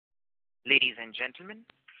Ladies and gentlemen,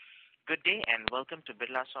 good day and welcome to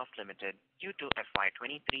Birlasoft Limited Q2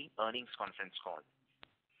 FY23 earnings conference call.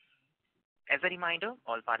 As a reminder,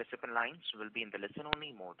 all participant lines will be in the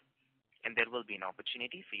listen-only mode, and there will be an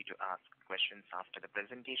opportunity for you to ask questions after the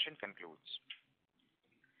presentation concludes.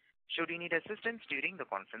 Should you need assistance during the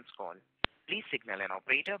conference call, please signal an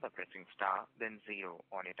operator by pressing star then 0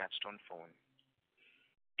 on your touchtone phone.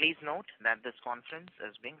 Please note that this conference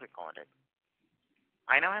is being recorded.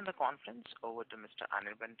 I now hand the conference over to Mr.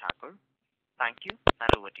 Anirban Thakur. Thank you, and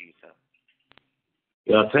over to you, sir.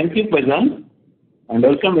 Yeah, thank you, Faizan, and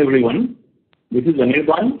welcome everyone. This is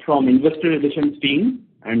Anirban from Investor Relations team,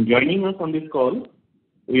 and joining us on this call,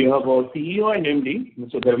 we have our CEO and MD,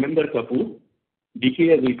 Mr. Dharmender Kapoor,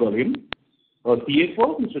 DK as we call him, our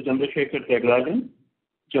CFO, Mr. Chandrasekhar Tyagarajan,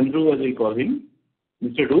 Chandru as we call him,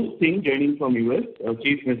 Mr. Dhruv Singh joining from US, our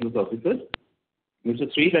Chief Business Officer,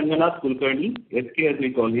 Mr. Sri Ranganath Kulkarni, SK as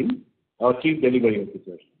we call him, our Chief Delivery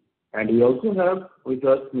Officer. And we also have with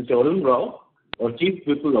us Mr. Arun Rao, our Chief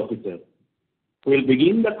People Officer. We will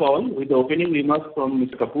begin the call with the opening remarks from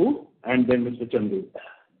Mr. Kapoor and then Mr. Chandru.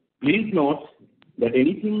 Please note that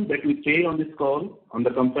anything that we say on this call on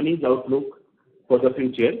the company's outlook for the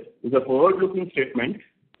future is a forward-looking statement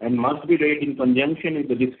and must be read in conjunction with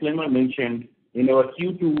the disclaimer mentioned in our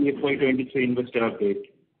Q2 FY23 investor update,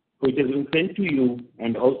 which has been sent to you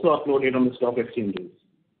and also uploaded on the stock exchanges.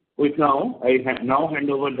 With now, I now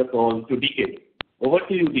hand over the call to DK. Over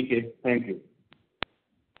to you, DK. Thank you.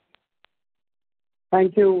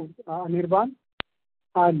 Thank you, Anirban.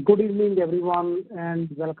 Good evening, everyone, and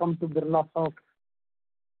welcome to Birlasoft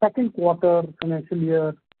second quarter financial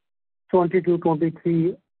year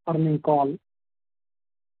 22-23 earnings call.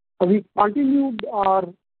 We continued our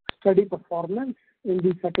steady performance in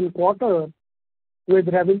the second quarter with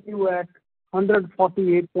revenue at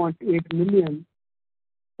 148.8 million,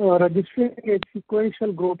 registering a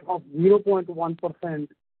sequential growth of 0.1%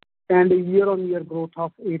 and a year-on-year growth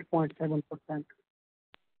of 8.7%.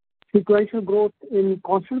 Sequential growth in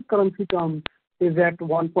constant currency terms is at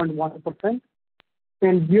 1.1%,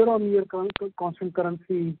 and year-on-year constant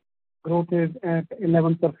currency growth is at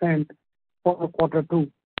 11% for quarter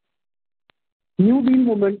two. New deal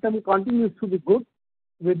momentum continues to be good,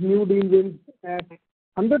 with new deal wins at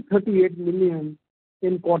 138 million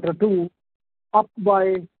in quarter two, up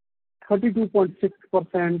by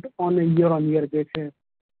 32.6% on a year-on-year basis.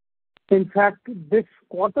 In fact, this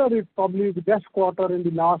quarter is probably the best quarter in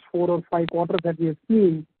the last 4 or 5 quarters that we have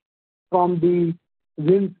seen from the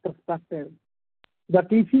wins perspective. The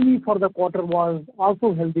TCV for the quarter was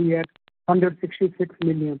also healthy at 166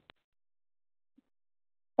 million.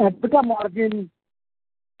 EBITDA margin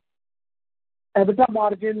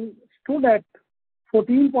stood at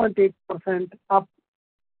 14.8%, up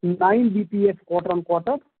 9 bps quarter on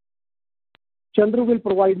quarter. Chandru will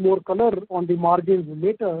provide more color on the margins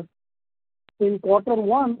later. In quarter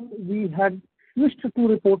one, we had switched to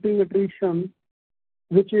reporting attrition,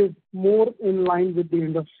 which is more in line with the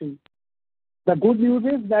industry. The good news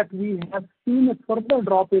is that we have seen a further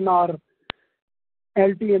drop in our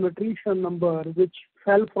LTM attrition number, which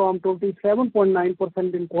fell from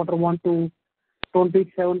 27.9% in quarter one to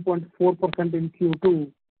 27.4% in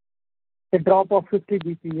Q2, a drop of 50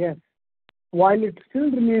 bps. While it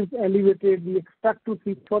still remains elevated, we expect to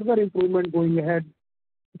see further improvement going ahead.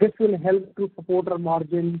 This will help to support our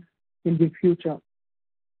margins in the future.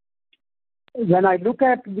 When I look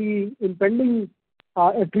at the impending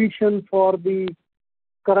attrition for the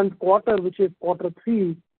current quarter, which is quarter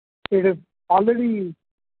three, it is already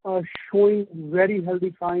showing very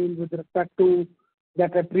healthy signs with respect to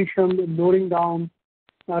that attrition lowering down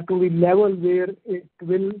to the level where it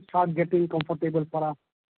will start getting comfortable for us.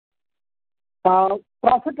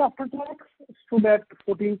 Profit after tax stood at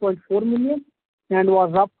 14.4 million and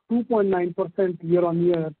was up 2.9% year on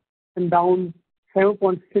year and down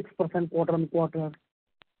 7.6% quarter on quarter.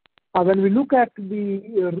 When we look at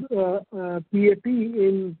the PAT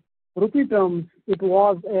in rupee terms, it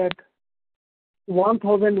was at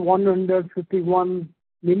 1,151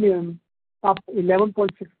 million, up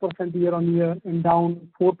 11.6% year on year and down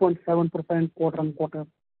 4.7% quarter on quarter.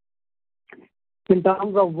 In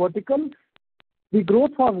terms of verticals, the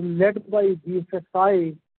growth was led by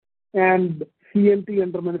BFSI and CMT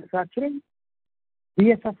under manufacturing.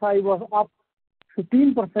 BFSI was up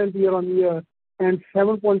 15% year on year and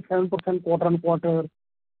 7.7% quarter on quarter,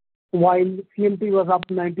 while CMT was up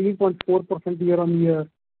 19.4% year on year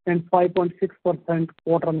and 5.6%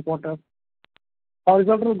 quarter on quarter.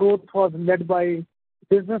 Horizontal growth was led by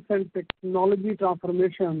business and technology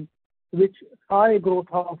transformation, which saw a growth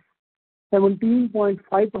of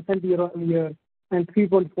 17.5% year on year and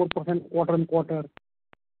 3.4% quarter-on-quarter.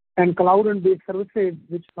 And cloud and base services,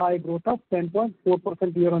 which saw a growth of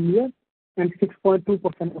 10.4% year-on-year and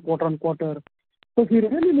 6.2% quarter-on-quarter. So if you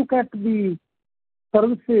really look at the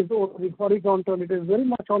services or the horizontal, it is very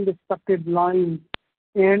much on the expected line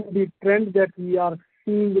and the trend that we are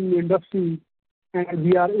seeing in the industry, and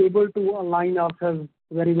we are able to align ourselves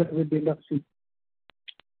very well with the industry.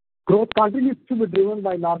 Growth continues to be driven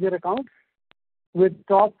by larger accounts, with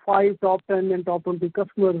top 5, top 10, and top 20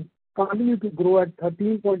 customers continue to grow at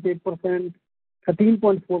 13.8%,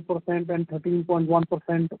 13.4%, and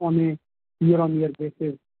 13.1% on a year-on-year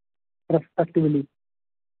basis, respectively.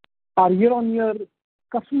 Our year-on-year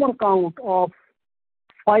customer count of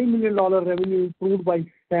 $5 million revenue improved by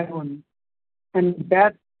 7, and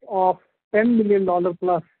that of $10 million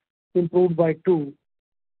plus improved by 2.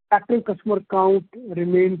 Active customer count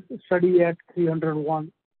remains steady at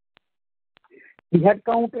 301. The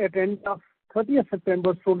headcount at end of 30th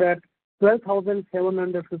September stood at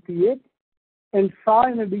 12,758 and saw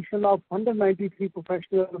an addition of 193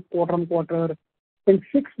 professionals quarter-on-quarter and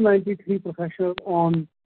 693 professionals on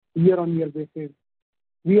year-on-year basis.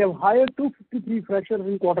 We have hired 253 freshers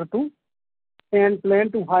in quarter 2 and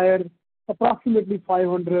plan to hire approximately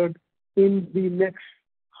 500 in the next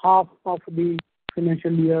half of the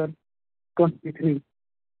financial year 23.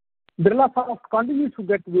 Birlasoft continues to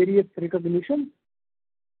get various recognitions.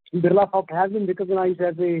 Birlasoft has been recognized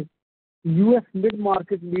as a U.S.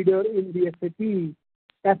 mid-market leader in the SAP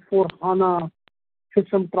S/4HANA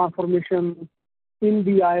system transformation in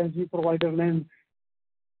the ISG Provider Lens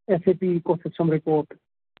SAP Ecosystem Report.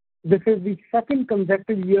 This is the second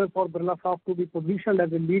consecutive year for Birlasoft to be positioned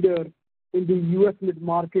as a leader in the U.S.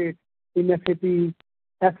 mid-market in SAP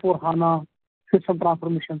S/4HANA system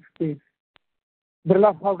transformation space.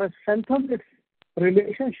 Birlasoft has strengthened its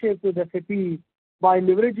relationship with SAP by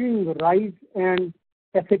leveraging RISE and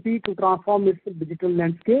SAP to transform its digital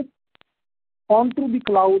landscape onto the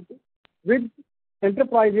cloud, with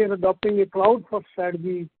enterprises adopting a cloud-first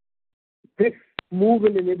strategy. This move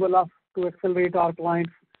will enable us to accelerate our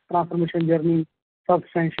clients' transformation journey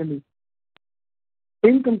substantially.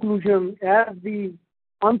 In conclusion, as the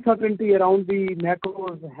uncertainty around the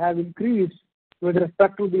macros have increased with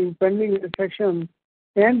respect to the impending recession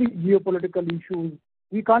and the geopolitical issues,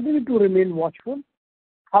 we continue to remain watchful.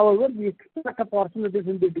 However, we expect opportunities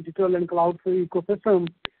in the digital and cloud ecosystem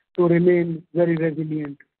to remain very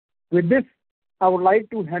resilient. With this, I would like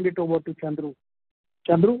to hand it over to Chandru.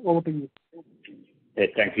 Chandru, over to you. Yes,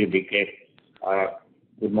 thank you, DK.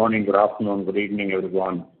 Good morning, good afternoon, good evening,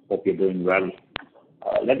 everyone. Hope you're doing well.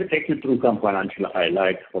 Let me take you through some financial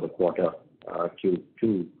highlights for the quarter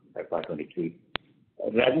Q2 FY23.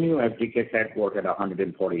 Revenue, as DK said, was at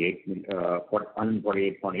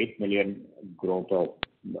 148.8 million, growth of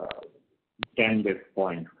 10 basis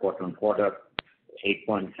points quarter-on-quarter,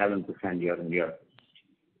 8.7% year-on-year.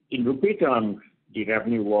 In rupee terms, the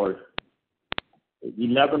revenue was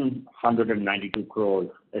 1,192 crores,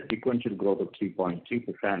 a sequential growth of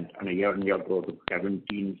 3.3%, and a year-on-year growth of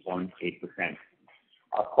 17.8%.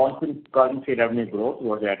 Our constant currency revenue growth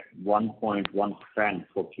was at 1.1%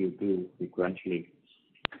 for Q2 sequentially.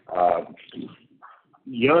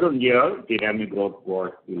 Year-on-year, the revenue growth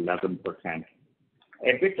was 11%.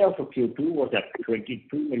 EBITDA for Q2 was at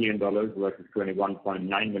 $22 million versus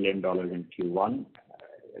 $21.9 million in Q1,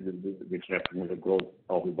 which represents a growth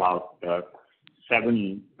of about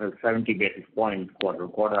 70 basis points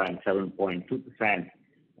quarter-on-quarter and 7.2%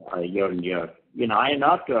 year-on-year. In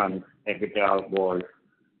INR terms, EBITDA was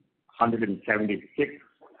 176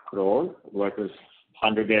 crores versus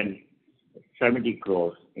 170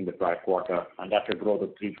 crores in the prior quarter, and that's a growth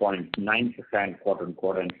of 3.9%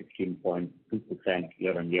 quarter-on-quarter and 16.2%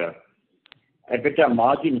 year-on-year. EBITDA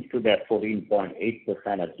margin stood at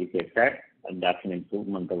 14.8%, as DK said, and that's an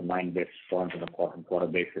improvement of 9 basis points on a quarter-on-quarter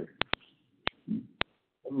basis.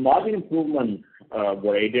 Margin improvements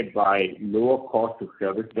were aided by lower cost of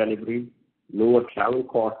service delivery, lower travel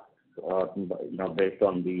costs, based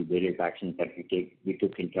on the various actions that we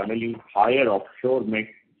took internally, higher offshore mix,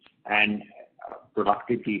 and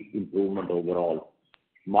productivity improvement overall.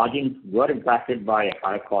 Margins were impacted by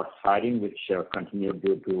high cost hiring, which continued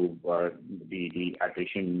due to the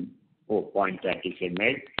attrition point that DK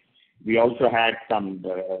made. We also had some,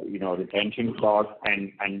 retention costs,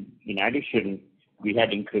 and in addition, we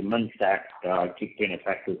had increments that kicked in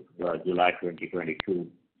effective July 2022.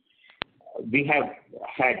 We have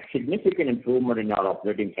had significant improvement in our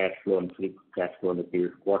operating cash flow and free cash flow in the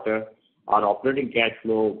previous quarter. Our operating cash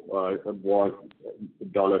flow was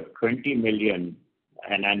 $20 million,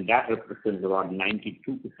 and that represents about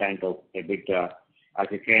 92% of EBITDA, as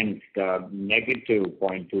against negative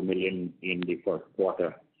 $0.2 million in the first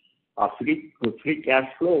quarter. Our free cash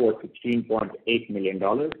flow was $16.8 million,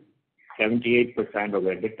 78% of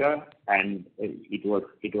EBITDA, and it was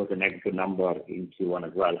a negative number in Q1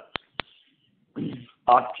 as well.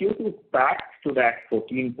 Our Q2 PAT stood at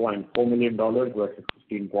 $14.4 million versus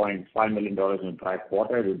 $15.5 million in the prior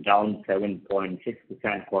quarter. It was down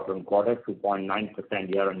 7.6% quarter-on-quarter,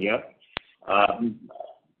 2.9% year-on-year.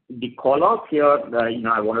 The call-out here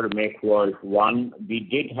I wanted to make was, one, we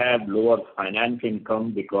did have lower finance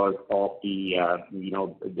income because of the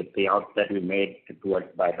the payouts that we made towards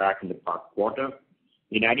buyback in the past quarter.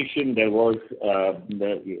 In addition, there was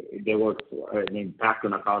an impact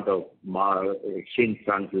on account of exchange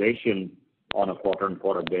translation on a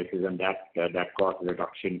quarter-on-quarter basis, and that caused a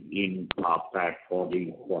reduction in our PAT for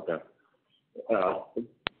the quarter.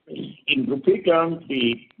 In rupee terms,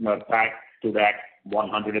 the PAT stood at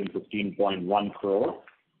 115.1 crores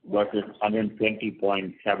versus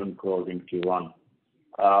 120.7 crores in Q1.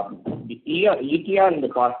 The ETR in the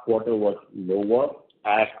past quarter was lower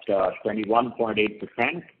at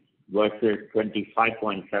 21.8% versus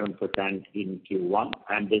 25.7% in Q1,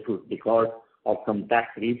 and this was because of some tax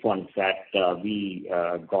refunds that we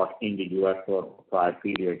got in the US for prior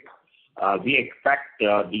periods. We expect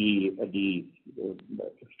the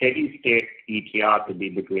steady state ETR to be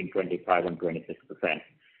between 25 and 26%.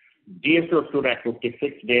 DSO stood at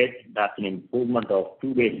 56 days. That's an improvement of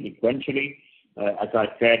 2 days sequentially. As I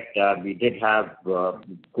said, we did have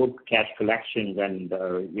good cash collections, and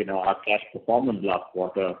our cash performance last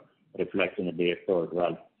quarter reflects in the DSO as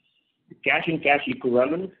well. Cash and cash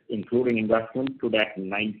equivalents, including investments, stood at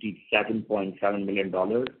 $97.7 million.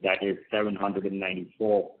 That is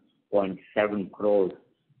 794.7 crores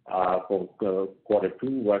for quarter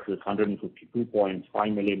two versus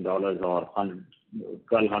 $152.5 million or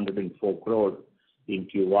 1,204 crores in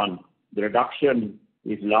Q1. The reduction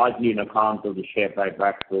is largely in account of the share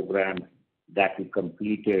buyback program that we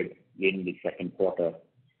completed in the second quarter.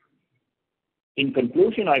 In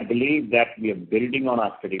conclusion, I believe that we are building on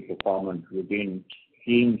our steady performance. We've been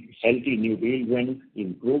seeing healthy new deal wins,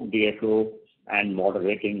 improved DSO, and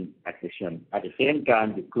moderating attrition. At the same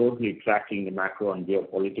time, we're closely tracking the macro and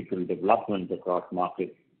geopolitical developments across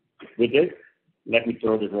markets. With this, let me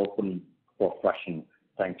throw this open for questions.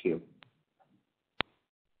 Thank you.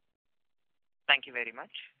 Thank you very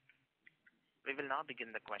much. We will now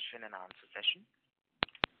begin the question and answer session.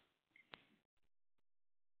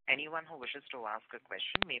 Anyone who wishes to ask a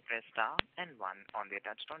question may press star and 1 on their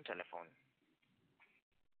touchtone telephone.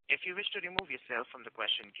 If you wish to remove yourself from the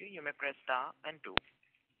question queue, you may press star and 2.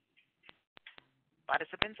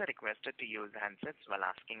 Participants are requested to use handsets while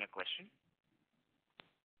asking a question.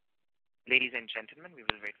 Ladies and gentlemen, we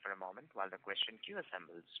will wait for a moment while the question queue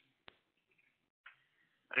assembles.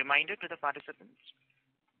 Reminder to the participants,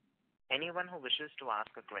 anyone who wishes to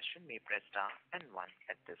ask a question may press star and 1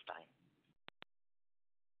 at this time.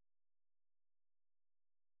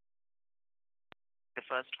 The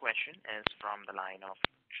first question is from the line of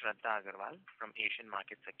Shraddha Agarwal from Asian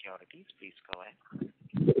Market Securities. Please go ahead.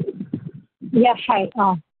 Yeah, hi.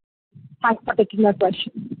 Thanks for taking my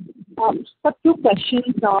question. So 2 questions.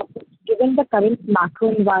 Given the current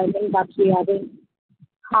macro environment that we are in,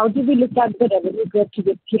 how do we look at the revenue growth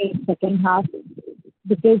trajectory in second half?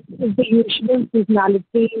 Because if the usual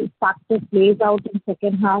seasonality factor plays out in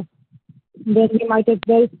second half, then we might as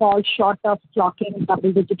well fall short of clocking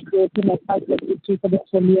double-digit growth in FY23 for the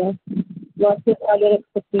full year versus earlier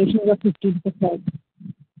expectations of 15%.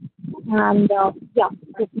 And so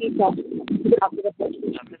please after the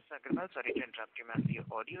question. Ms. Agarwal, sorry to interrupt you, ma'am. Your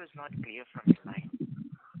audio is not clear from your line.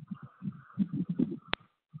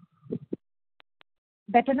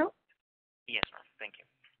 Better now? Yes, ma'am. Thank you.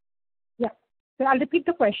 Yeah. So I'll repeat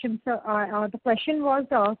the question. So the question was,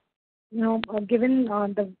 given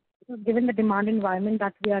the demand environment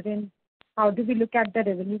that we are in, how do we look at the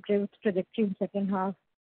revenue growth trajectory in second half?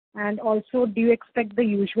 And also, do you expect the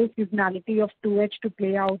usual seasonality of 2H to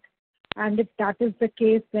play out? And if that is the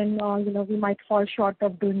case, then we might fall short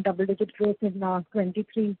of doing double-digit growth in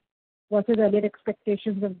 23 versus earlier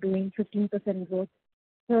expectations of doing 15% growth.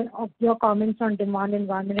 So, of your comments on demand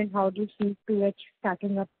environment and how do you see 2H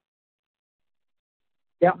stacking up?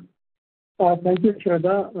 Yeah. Thank you,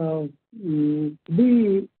 Shraddha.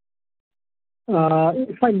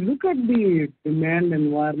 If I look at the demand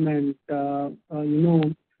environment, so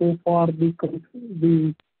far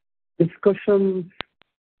the discussions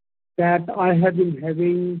that I have been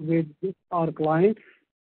having with our clients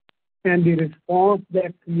and the response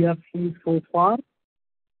that we have seen so far,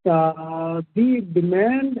 the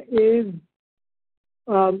demand is,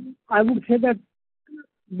 I would say that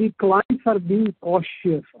the clients are being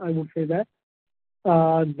cautious, I would say that.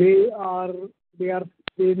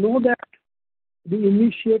 They know that the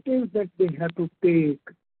initiatives that they have to take,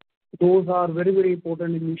 those are very, very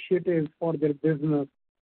important initiatives for their business.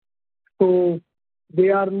 So they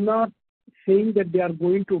are not saying that they are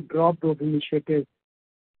going to drop those initiatives.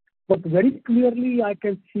 But very clearly, I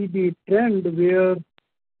can see the trend where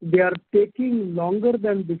they are taking longer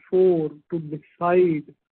than before to decide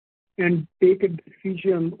and take a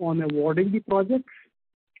decision on awarding the projects.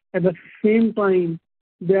 At the same time,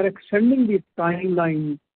 they are extending the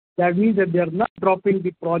timeline. That means that they are not dropping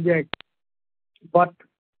the project, but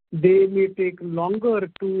they may take longer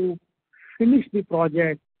to finish the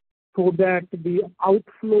project so that the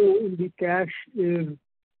outflow in the cash is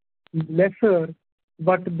lesser,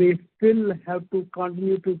 but they still have to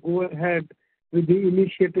continue to go ahead with the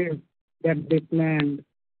initiative that they planned.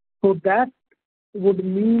 So that would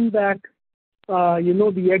mean that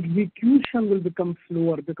the execution will become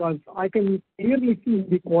slower, because I can clearly see in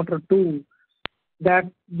the quarter two that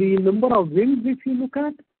the number of wins, if you look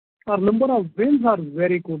at, our number of wins are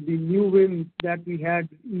very good. The new wins that we had,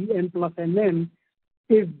 N plus NN,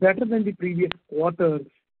 is better than the previous quarters.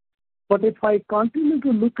 But if I continue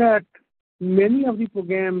to look at many of the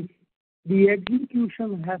programs, the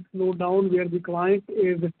execution has slowed down, where the client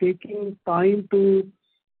is taking time to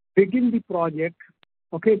begin the project.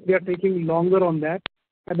 Okay, they are taking longer on that.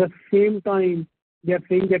 At the same time, they are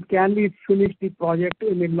saying that can we finish the project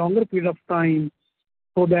in a longer period of time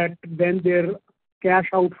so that then their cash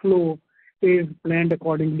outflow is planned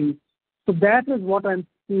accordingly. So that is what I'm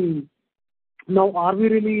seeing. Now, are we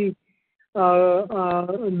really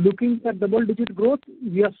looking at double-digit growth?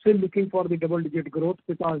 We are still looking for the double-digit growth,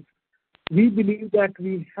 because we believe that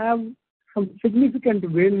we have some significant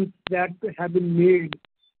wins that have been made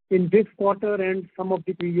in this quarter and some of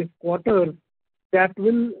the previous quarters that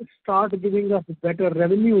will start giving us better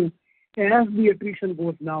revenue as the attrition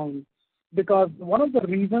goes down. Because one of the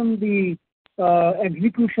reasons the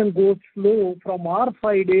execution goes slow from our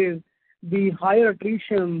side is the higher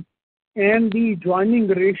attrition and the joining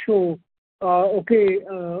ratio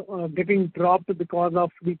getting dropped because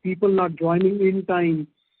of the people not joining in time.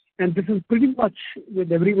 And this is pretty much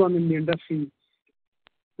with everyone in the industry.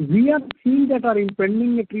 We are seeing that our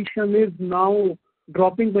impending attrition is now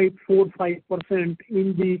dropping by 4-5%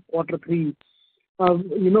 in the quarter three.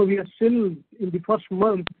 We are still in the first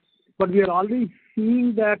month, but we are already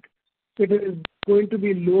seeing that it is going to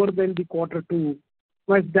be lower than the quarter two.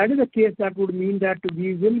 Now, if that is the case, that would mean that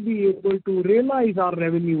we will be able to realize our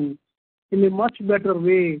revenue in a much better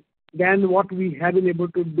way than what we have been able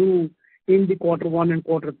to do in the quarter one and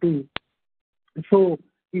quarter two. So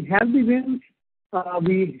we have the wins,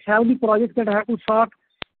 we have the projects that have to start.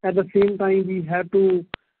 At the same time, we have to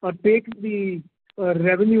take the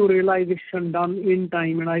revenue realization done in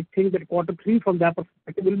time, and I think that quarter three from that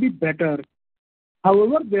perspective will be better.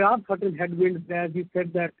 However, there are certain headwinds, as you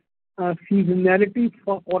said, that seasonality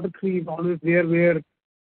for quarter three is always there, where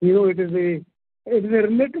it is a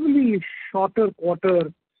relatively shorter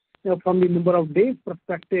quarter from the number of days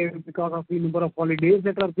perspective because of the number of holidays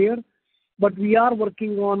that are there. But we are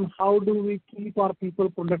working on how do we keep our people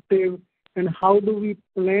productive and how do we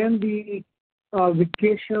plan the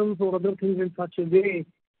vacations or other things in such a way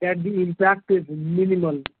that the impact is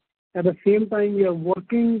minimal. At the same time, we are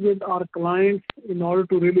working with our clients in order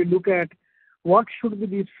to really look at what should be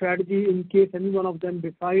the strategy in case any one of them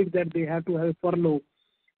decides that they have to have furlough.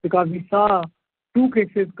 Because we saw 2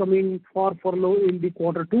 cases coming for furlough in the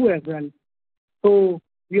quarter two as well. So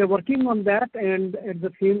we are working on that, and at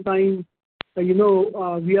the same time,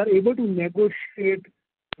 we are able to negotiate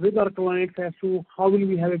with our clients as to how will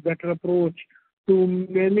we have a better approach to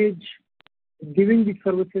manage giving the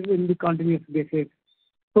services in the continuous basis.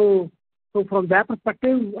 So from that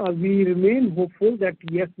perspective, we remain hopeful that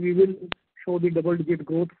yes, we will show the double-digit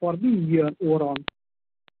growth for the year overall.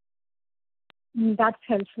 That's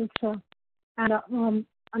helpful, sir. And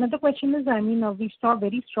another question is, we saw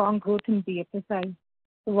very strong growth in BFSI.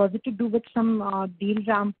 So was it to do with some deal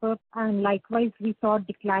ramp up? And likewise, we saw a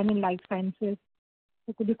decline in life sciences.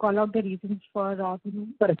 So could you call out the reasons for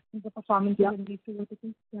the performance in these two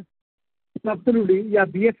verticals? Yeah. Absolutely. Yeah,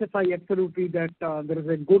 BSFI, absolutely, that there is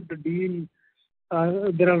a good deal.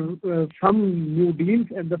 There are some new deals.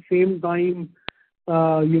 At the same time,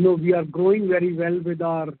 we are growing very well with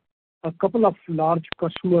a couple of large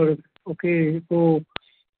customers. Okay, so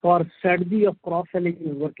our strategy of cross-selling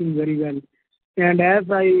is working very well. And as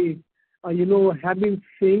I, have been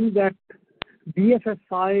saying that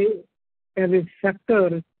BFSI as a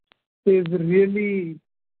sector is really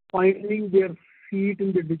finding their see it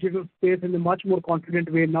in the digital space in a much more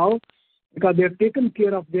confident way now because they have taken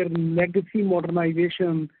care of their legacy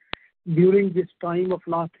modernization during this time of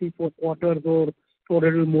last 3-4 quarters or a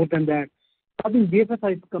little more than that. I think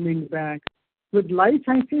BFSI is coming back. With life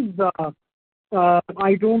sciences,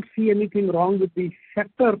 I don't see anything wrong with the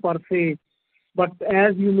sector per se, but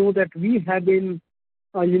as you know that we have been,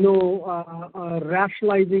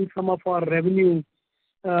 rationalizing some of our revenue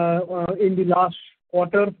in the last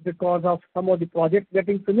quarter because of some of the projects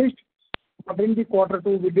getting finished. But in the quarter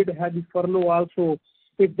 2, we did have the furlough also.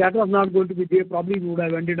 If that was not going to be there, probably we would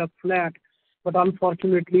have ended up flat. But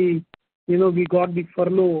unfortunately, we got the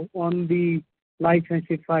furlough on the life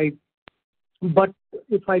sciences side. But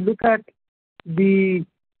if I look at the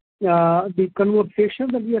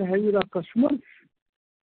conversation that we are having with our customers,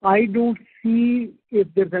 I don't see if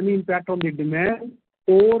there's any impact on the demand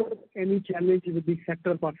or any challenge with the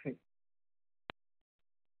sector per se.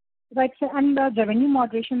 Right, sir. And the revenue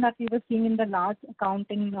moderation that we were seeing in the large account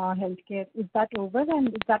in healthcare, is that over and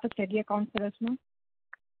is that a steady account for us now?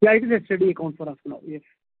 Yeah, it is a steady account for us now, yes.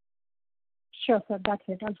 Sure, sir. That's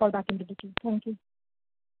it. I'll fall back into the queue. Thank you.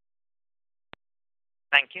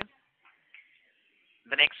 Thank you.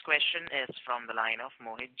 The next question is from the line of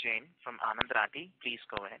Mohit Jain from Anand Rathi. Please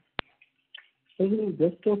go ahead.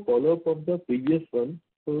 Just a follow-up of the previous one.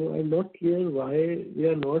 So I'm not clear why we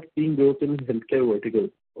are not seeing growth in healthcare vertical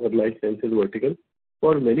or life sciences vertical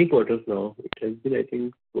for many quarters now. It has been, I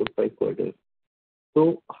think, 4-5 quarters.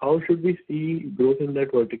 So how should we see growth in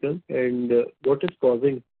that vertical and what is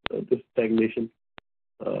causing this stagnation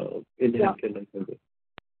in healthcare life sciences?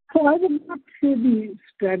 So I would not say the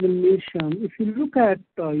stagnation. If you look at,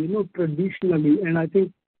 traditionally, and I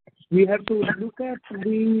think we have to look at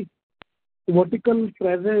the vertical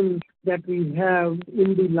presence that we have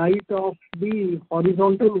in the light of the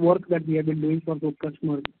horizontal work that we have been doing for those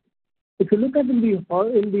customers. If you look at in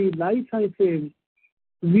the life sciences,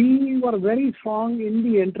 we were very strong in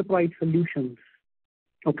the enterprise solutions,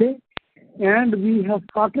 okay? And we have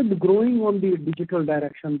started growing on the digital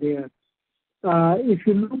direction there. If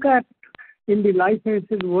you look at in the life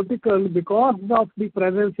sciences vertical, because of the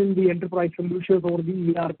presence in the enterprise solutions or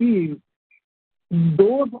the ERP,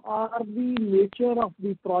 those are the nature of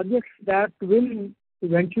the projects that will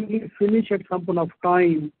eventually finish at some point of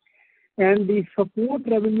time. And the support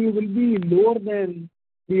revenue will be lower than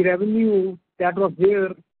the revenue that was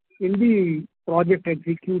there in the project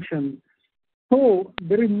execution. So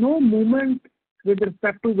there is no movement with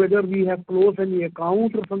respect to whether we have closed any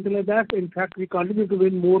account or something like that. In fact, we continue to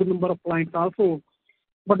win more number of clients also.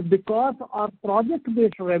 But because our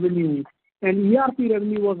project-based revenue and ERP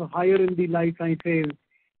revenue was higher in the life sciences,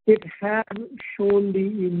 it has shown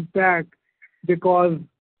the impact because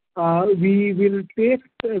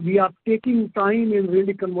we are taking time in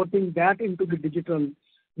really converting that into the digital.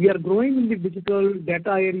 We are growing in the digital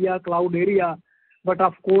data area, cloud area, but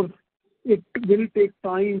of course, it will take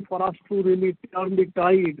time for us to really turn the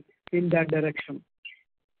tide in that direction.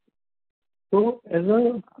 So as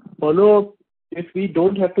a follow-up, if we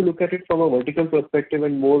don't have to look at it from a vertical perspective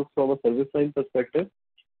and more from a service line perspective,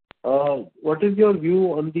 what is your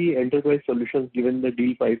view on the enterprise solutions given the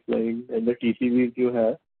deal pipeline and the TCVs you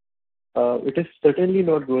have? It is certainly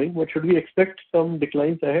not growing, but should we expect some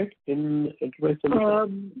declines ahead in enterprise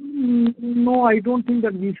solutions? No, I don't think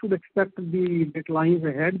that we should expect the declines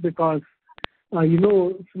ahead because,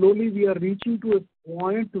 slowly we are reaching to a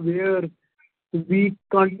point where we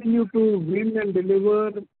continue to win and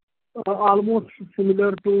deliver almost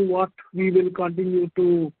similar to what we will continue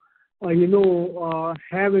to,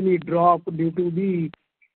 have any drop due to the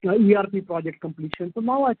ERP project completion. So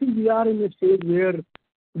now I think we are in a stage where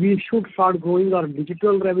we should start growing our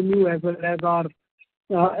digital revenue as well as our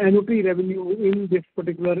annuity revenue in this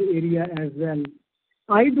particular area as well.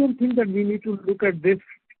 I don't think that we need to look at this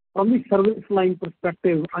from the service line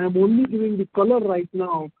perspective. I am only giving the color right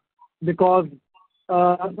now because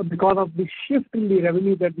of the shift in the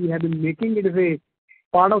revenue that we have been making. It is a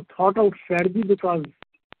part of thought-out strategy because,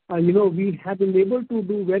 we have been able to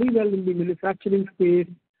do very well in the manufacturing space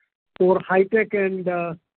for high-tech and,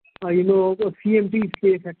 CMT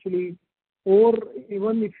space actually, or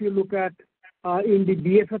even if you look at in the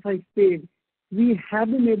BFSI space, we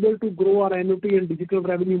have been able to grow our annuity and digital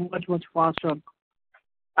revenue much, much faster.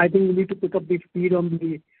 I think we need to pick up the speed on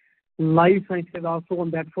the life sciences also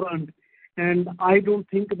on that front. And I don't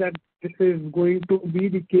think that this is going to be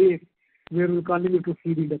the case where we'll continue to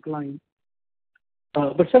see the decline.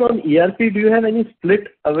 But sir, on ERP, do you have any split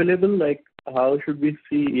available? Like how should we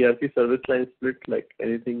see ERP service line split? Like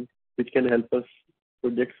anything which can help us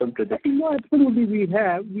project some trajectory? No, absolutely we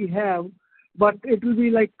have. but it will be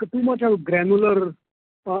like too much of granular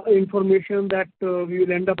information that we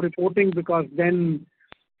will end up reporting, because then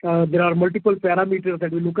there are multiple parameters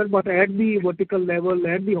that we look at. But at the vertical level,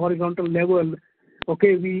 at the horizontal level,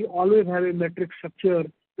 okay, we always have a metric structure,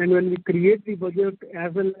 and when we create the budget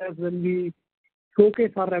as well as when we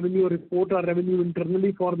showcase our revenue, report our revenue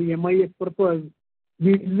internally for the MIS purpose,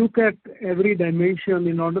 we look at every dimension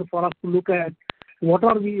in order for us to look at what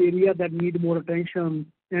are the areas that need more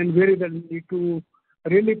attention and where is that we need to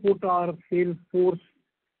really put our sales force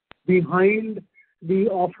behind the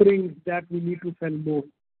offerings that we need to sell more.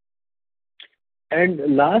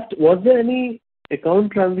 And last, was there any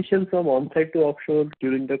account transition from on-site to offshore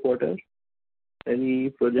during the quarter? Any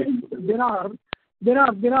projects? There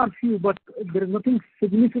are few, but there is nothing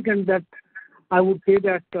significant that I would say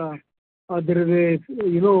that there is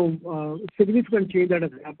a significant change that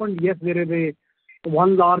has happened. Yes, there is a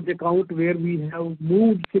one large account where we have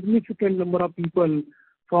moved significant number of people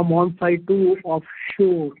from on-site to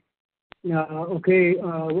offshore.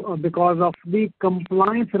 Because of the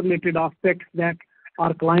compliance-related aspects that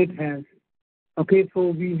our client has. Okay, so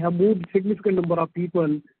we have moved significant number of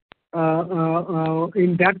people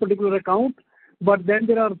in that particular account. But then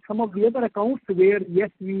there are some of the other accounts where,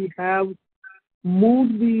 yes, we have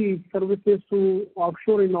moved the services to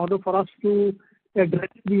offshore in order for us to address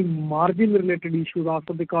the margin-related issues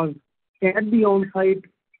also, because at the on-site,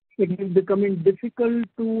 it is becoming difficult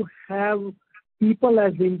to have people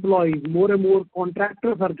as employees. More and more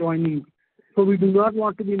contractors are joining. So we do not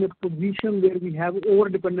want to be in a position where we have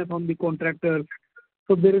over-dependence on the contractors.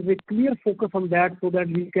 So there is a clear focus on that so that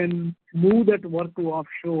we can move that work to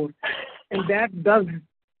offshore. And that does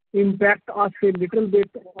impact us a little bit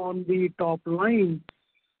on the top line,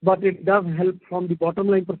 but it does help from the bottom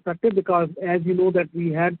line perspective, because as you know that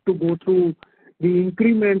we had to go through the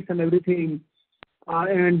increments and everything,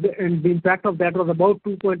 and the impact of that was about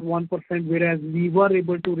 2.1%, whereas we were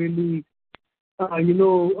able to really,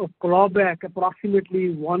 claw back approximately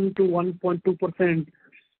 1 to 1.2%,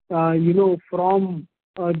 from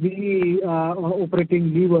the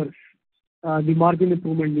operating levers, the margin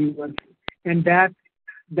improvement levers, and that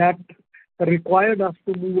required us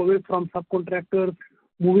to move away from subcontractors,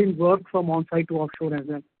 moving work from on-site to offshore as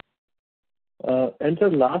well. And so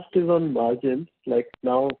last is on margins, like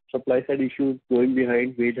now supply side issues going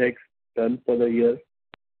behind, wage hikes done for the year.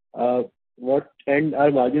 And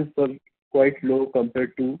our margins were quite low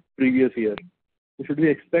compared to previous year. So should we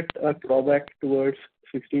expect a drawback towards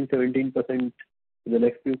 16-17% in the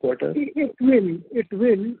next few quarters? It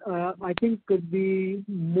will. I think the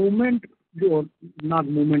moment, or not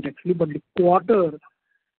moment actually, but the quarter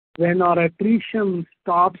when our attrition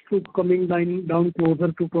starts to coming down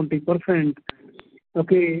closer to 20%,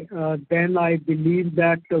 okay, then I believe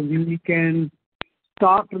that we can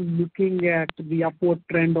start looking at the upward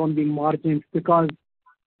trend on the margins, because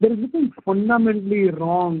there is nothing fundamentally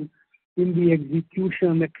wrong in the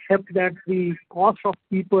execution except that the cost of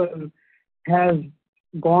people has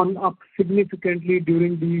gone up significantly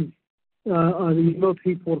during these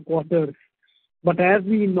 3-4 quarters. But as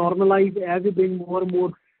we normalize, as we bring more and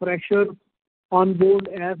more pressure on board,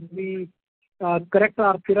 as we correct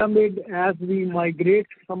our pyramid, as we migrate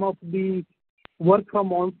some of the work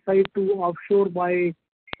from on-site to offshore by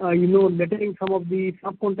letting some of the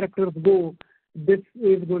subcontractors go, this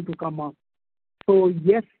is going to come up. So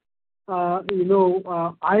yes, I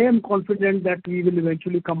am confident that we will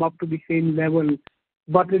eventually come up to the same level,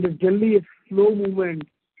 but it is generally a slow movement,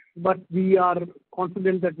 but we are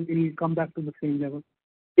confident that we will come back to the same level.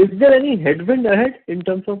 Is there any headwind ahead in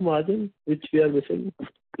terms of margin which we are missing?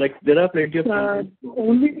 Like there are plenty of the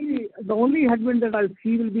only headwind that I'll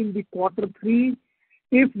see will be in the quarter 3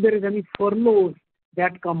 if there is any furloughs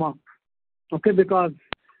that come up. Okay, because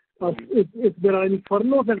if there are any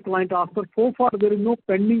furloughs that client asks for, so far there is no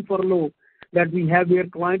pending furlough that we have where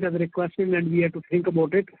client has requested and we have to think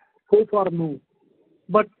about it. So far, no.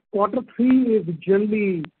 But quarter 3 is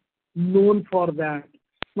generally known for that.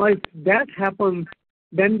 Now, if that happens,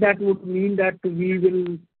 then that would mean that we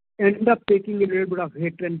will end up taking a little bit of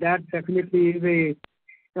hit, and that definitely is a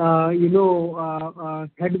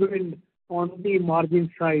headwind on the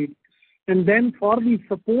margin side. And then for the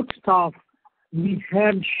support staff, we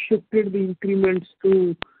had shifted the increments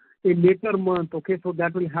to a later month. Okay, so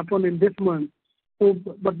that will happen in this month. So,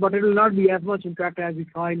 but it will not be as much impact as we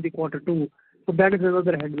saw in the quarter 2. So that is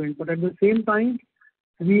another headwind. But at the same time,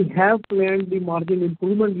 we have planned the margin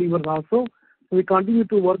improvement levers also. So we continue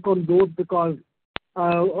to work on those, because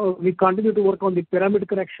we continue to work on the pyramid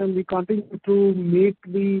correction. We continue to make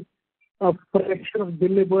the correction of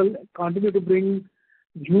billable, continue to bring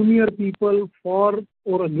junior people for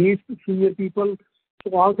or against senior people.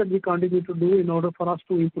 So all that we continue to do in order for us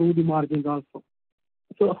to improve the margins also.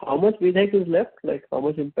 So how much wage hike is left? Like how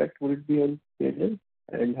much impact will it be on P&L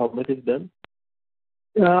and how much is done?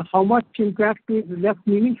 How much impact is left,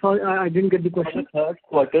 meaning? Sorry, I didn't get the question. For the third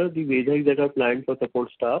quarter, the wage hikes that are planned for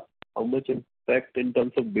support staff, how much impact in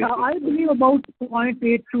terms of basic? I believe about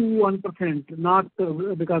 0.8 to 1%, not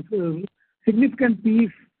because significant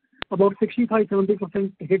piece, about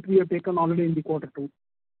 65-70% hit we have taken already in the quarter 2.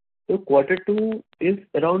 So quarter 2 is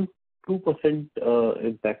around 2%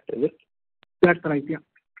 impact, is it? That's right, yeah.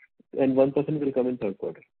 And 1% will come in third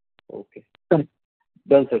quarter. Okay. Correct.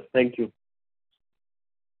 Done, sir. Thank you.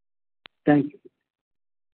 Thank you.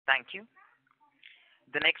 Thank you.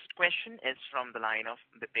 The next question is from the line of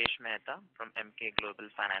Dipesh Mehta from Emkay Global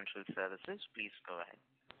Financial Services. Please go ahead.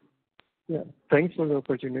 Yeah, thanks for the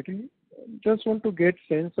opportunity. Just want to get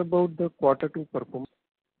sense about the quarter 2 performance,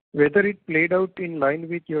 whether it played out in line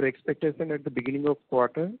with your expectation at the beginning of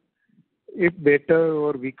quarter, if better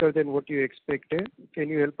or weaker than what you expected. Can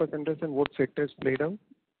you help us understand what sectors played out?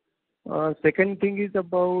 Second thing is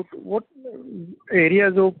about what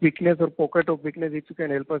areas of weakness or pocket of weakness, if you can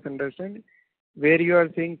help us understand, where you are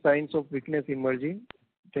seeing signs of weakness emerging.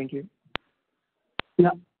 Thank you.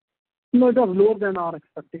 Yeah. No, it was lower than our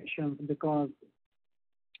expectations because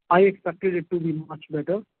I expected it to be much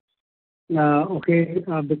better.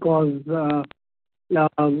 Because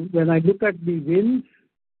when I look at the wins,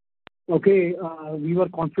 we were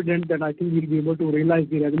confident that I think we'll be able to realize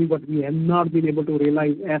the revenue, but we have not been able to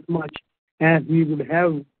realize as much as we would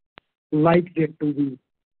have liked it to be.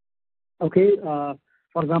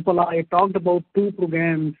 For example, I talked about 2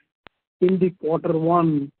 programs in the quarter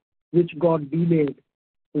 1 which got delayed.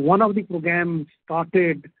 One of the programs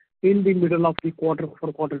started in the middle of the quarter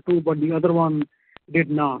for quarter 2, but the other one did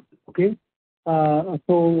not.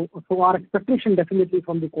 So our expectation definitely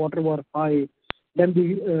from the quarter were high. Then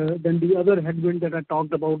the other headwind that I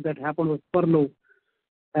talked about that happened was furlough.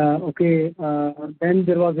 Then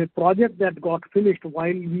there was a project that got finished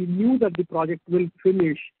while we knew that the project will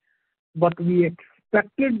finish, but we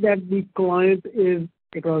expected that the client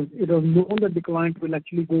it was known that the client will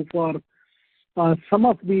actually go for some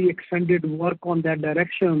of the extended work on that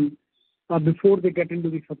direction before they get into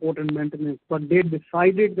the support and maintenance. But they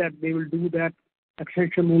decided that they will do that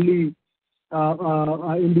extension only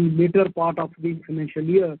in the later part of the financial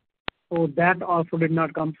year. So that also did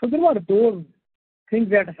not come. So there were those things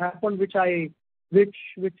that happened which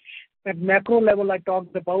at macro level I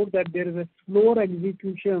talked about, that there is a slower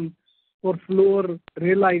execution or slower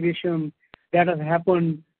realization that has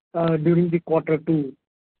happened during the quarter 2.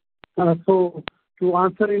 So to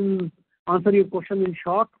answer your question in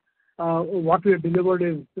short, what we have delivered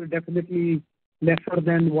is definitely lesser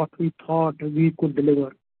than what we thought we could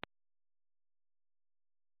deliver.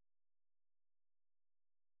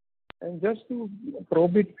 And just to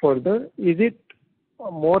probe it further, is it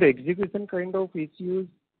more execution kind of issues?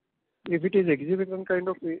 If it is execution kind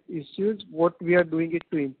of issues, what we are doing it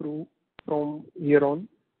to improve from here on?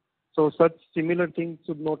 So such similar things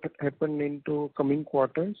should not happen into coming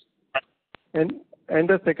quarters. And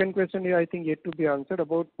the second question here, I think yet to be answered,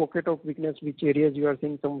 about pocket of weakness, which areas you are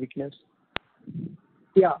seeing some weakness?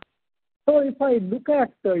 Yeah. So if I look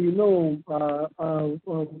at, do we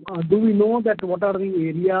know that what are the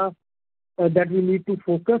areas that we need to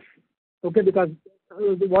focus? Because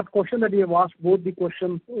what question that you have asked, both the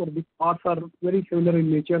questions or the parts are very similar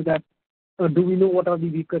in nature, that do we know what are the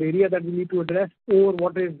weaker areas that we need to address, or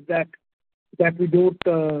what is that we don't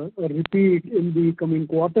repeat in the coming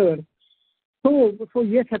quarter? So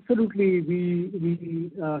yes, absolutely,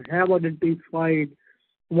 we have identified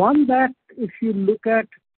one, that if you look at,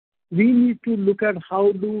 we need to look at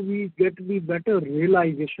how do we get the better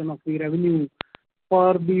realization of the revenue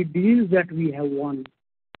for the deals that we have won.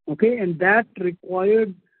 And that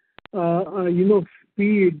required,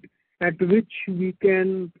 speed at which we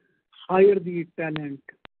can hire the talent,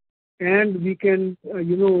 and we can,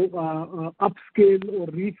 upscale or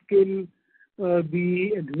rescale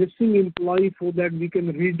the existing employees so that we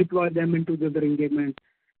can redeploy them into the other engagement.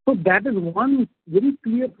 So that is one very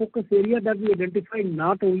clear focus area that we identified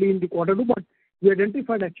not only in the quarter 2, but we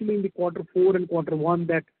identified actually in the quarter 4 and quarter 1,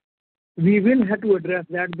 that we will have to address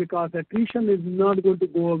that, because attrition is not going to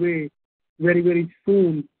go away very, very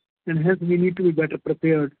soon, and hence we need to be better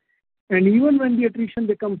prepared. And even when the attrition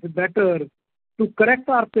becomes better, to correct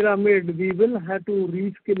our pyramid, we will have to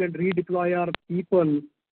reskill and redeploy our people,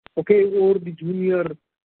 or the junior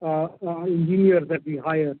engineers that we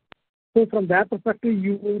hire. So from that perspective,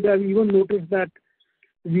 you would have even noticed that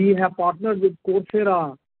we have partnered with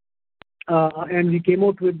Coursera and we came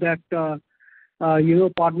out with that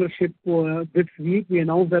partnership this week. We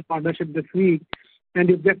announced that partnership this week, and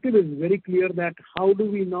the objective is very clear that how do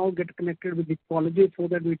we now get connected with the colleges so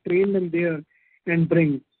that we train them there and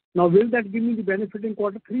bring. Now, will that give me the benefit in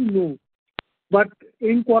quarter 3? No. But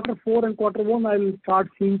in quarter 4 and quarter 1, I will start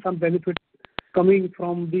seeing some benefit coming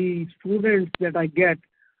from the students that I get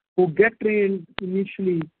who get trained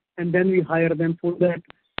initially, and then we hire them, so that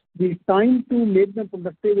the time to make them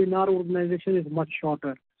productive in our organization is much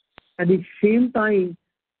shorter. At the same time,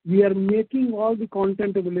 we are making all the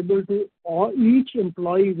content available to each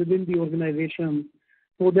employee within the organization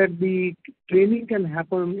so that the training can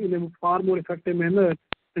happen in a far more effective manner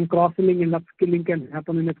and cross-selling and upskilling can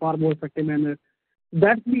happen in a far more effective manner.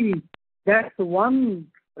 That's one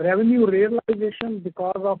revenue realization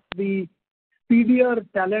because of the speedier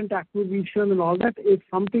talent acquisition and all that is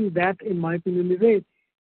something that, in my opinion, is a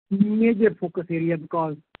major focus area,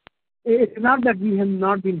 because it's not that we have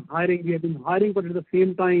not been hiring. We have been hiring, but at the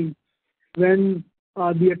same time, when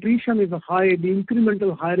the attrition is high, the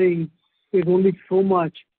incremental hiring is only so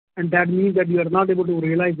much, and that means that you are not able to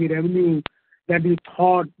realize the revenue that you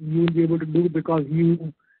thought you would be able to do because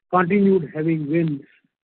you continued having wins.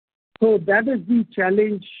 So that is the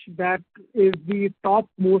challenge that is the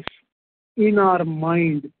topmost in our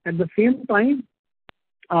mind. At the same time,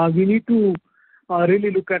 we need to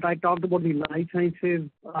really look at, I talked about the life sciences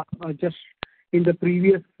just in the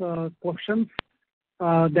previous questions,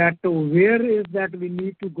 that where is that we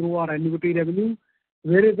need to grow our annuity revenue,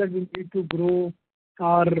 where is that we need to grow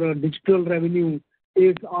our digital revenue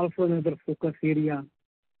is also another focus area.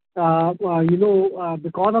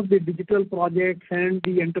 Because of the digital projects and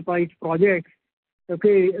the enterprise projects,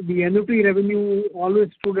 the annuity revenue always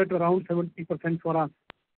stood at around 70% for us.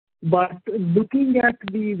 But looking at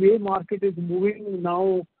the way market is moving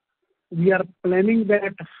now, we are planning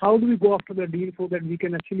that how do we go after the deal so that we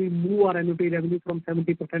can actually move our annuity revenue from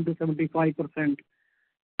 70% to 75%,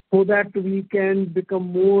 so that we can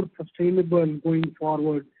become more sustainable going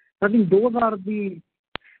forward. I think those are the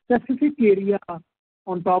specific area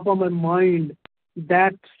on top of my mind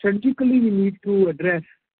that strategically we need to address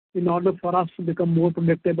in order for us to become more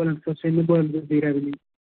predictable and sustainable with the revenue.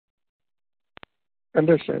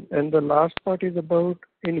 Understand. And the last part is about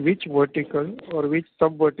in which vertical or which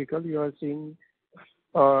sub-vertical you are seeing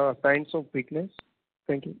signs of weakness.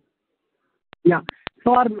 Thank you. Yeah.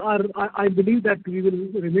 So I believe that we will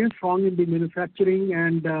remain strong in the manufacturing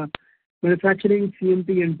and manufacturing,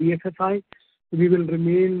 CMT and BFSI. We will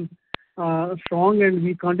remain strong, and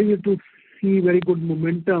we continue to see very good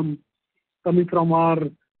momentum coming from our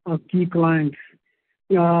key clients.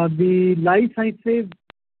 The life sciences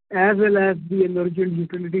as well as the energy and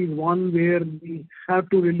utility is one where we have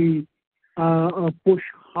to really push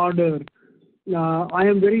harder. I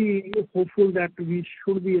am very hopeful that we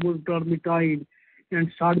should be able to turn the tide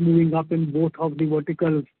and start moving up in both of the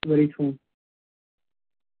verticals very soon.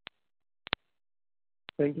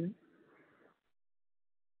 Thank you.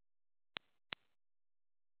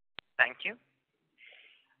 Thank you.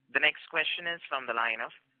 The next question is from the line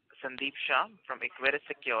of Sandeep Shah from Equirus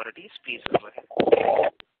Securities. Please go ahead.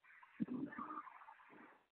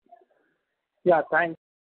 Yeah, thanks.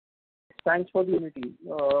 Thanks for the unity.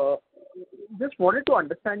 Just wanted to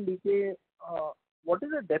understand, DK, what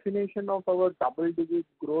is the definition of our double-digit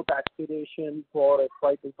growth aspiration for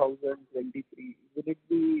FY 2023? Will it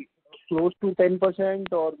be close to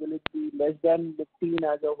 10% or will it be less than 15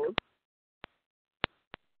 as a whole?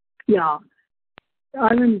 Yeah,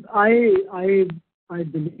 I mean, I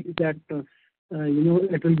believe that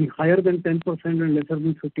it will be higher than 10% and lesser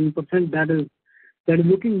than 15%. That is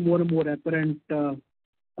looking more and more apparent there.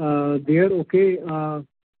 Okay,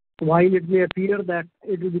 while it may appear that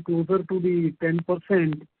it will be closer to the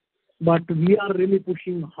 10%, but we are really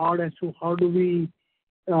pushing hard as to how do we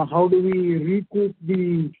recoup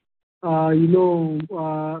the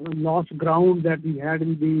lost ground that we had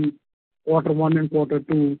in the quarter 1 and quarter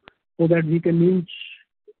 2, so that we can inch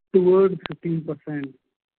towards 15%.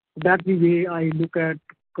 That's the way I look at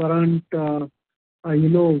current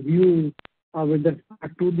view with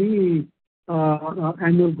respect to the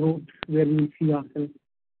annual growth where we see ourselves.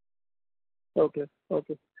 Okay.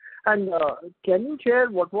 And can you share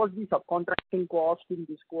what was the subcontracting cost in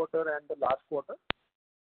this quarter and the last quarter?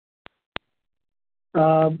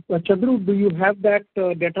 Chandru, do you have that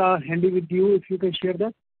data handy with you, if you can share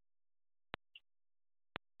that?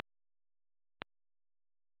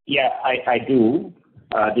 Yeah, I do.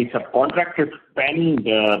 The subcontractor spend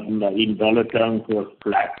in dollar terms was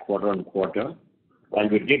flat quarter-on-quarter. While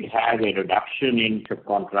we did have a reduction in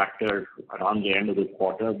subcontractors around the end of the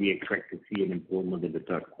quarter, we expect to see an improvement in the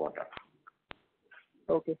third quarter.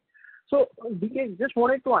 Okay. So, DK, just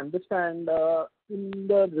wanted to understand, in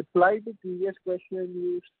the reply to previous question,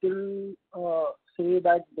 you still say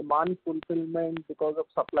that demand fulfillment because of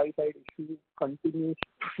supply side issues continues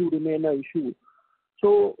to remain an issue.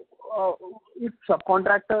 So, if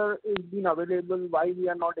subcontractor is being available, why we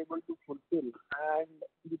are not able to fulfill? And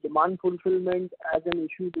the demand fulfillment as an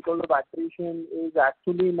issue because of attrition is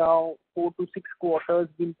actually now 4 to 6 quarters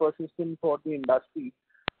been persistent for the industry.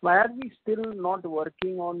 Why are we still not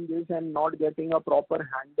working on this and not getting a proper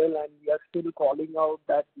handle, and we are still calling out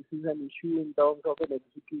that this is an issue in terms of an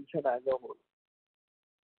execution as a whole?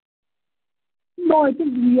 No, I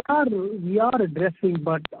think we are addressing,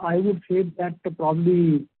 but I would say that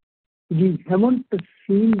probably we haven't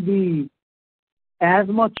seen as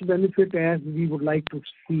much benefit as we would like to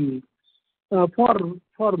see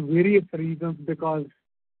for various reasons, because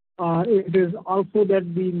it is also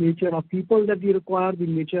that the nature of people that you require, the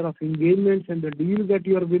nature of engagements and the deals that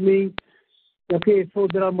you are winning. Okay, so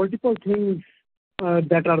there are multiple things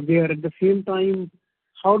that are there. At the same time,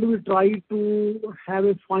 how do we try to have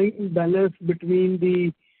a fine balance between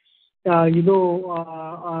the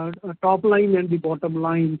top line and the bottom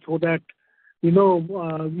line, so that we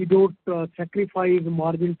don't sacrifice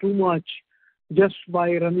margin too much just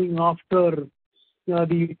by running after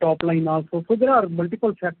the top line also. So there are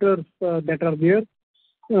multiple factors that are there.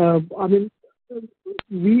 I mean,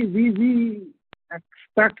 we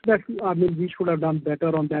expect that we should have done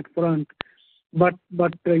better on that front. But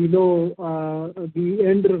the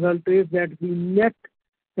end result is that the net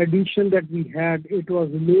addition that we had, it was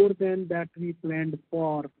lower than that we planned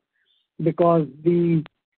for, because the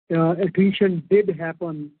attrition did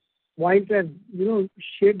happen. While it has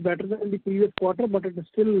shaped better than the previous quarter, but it is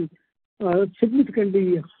still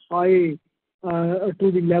significantly high to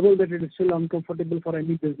the level that it is still uncomfortable for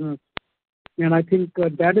any business. And I think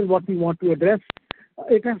that is what we want to address.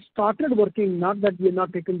 It has started working, not that we have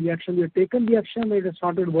not taken the action. We have taken the action, it has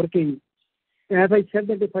started working. As I said,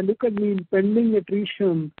 that if I look at the impending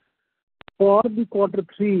attrition for the quarter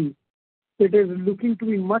 3, it is looking to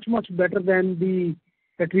be much, much better than the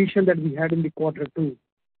attrition that we had in the quarter 2.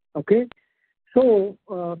 Okay? So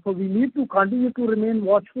we need to continue to remain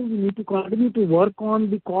watchful. We need to continue to work on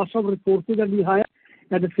the cost of resources that we hire.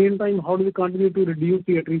 At the same time, how do we continue to reduce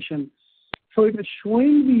the attrition? So it is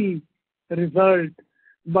showing the result,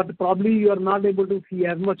 but probably you are not able to see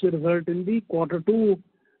as much result in the quarter 2.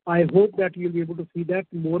 I hope that you'll be able to see that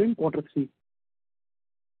more in quarter 3.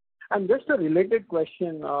 And just a related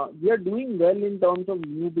question, we are doing well in terms of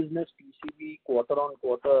new business TCV quarter on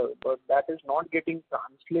quarter, but that is not getting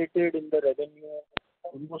translated in the revenue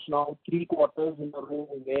almost now 3 quarters in a row,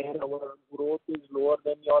 where our growth is lower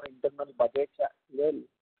than your internal budgets as well.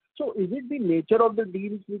 So is it the nature of the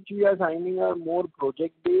deals which we are signing are more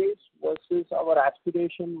project-based versus our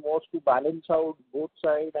aspiration was to balance out both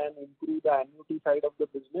sides and improve the annuity side of the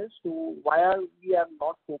business? So why are we have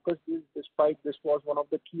not focused this, despite this was one of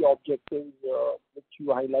the key objectives which you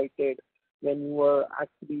highlighted when you were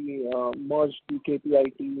actually merged the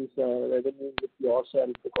KPIT's revenue with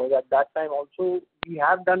yourself? Because at that time also we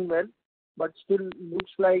have done well, but still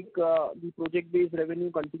looks like the project-based revenue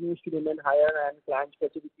continues to remain higher and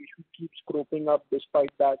client-specific issue keeps cropping up despite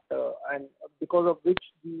that, and because of which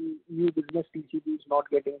the new business TCV is not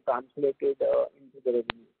getting translated into the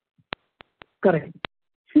revenue. Correct.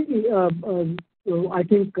 See, I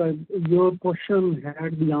think your question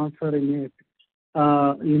had the answer in it.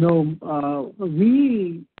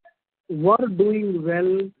 We were doing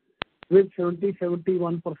well with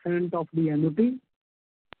 71% of the annuity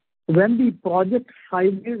when the project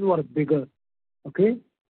sizes were bigger. Okay?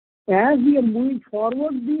 As we are moving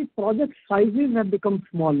forward, the project sizes have become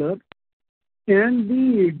smaller and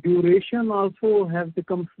the duration also has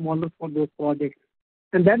become smaller for those projects.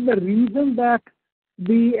 And that's the reason that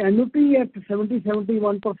the annuity at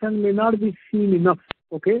 71% may not be seen enough.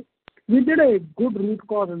 Okay? We did a good root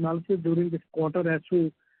cause analysis during this quarter as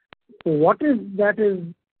to what is that is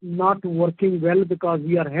not working well, because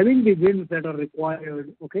we are having the wins that are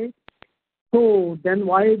required. Okay? So then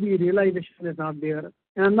why the realization is not there?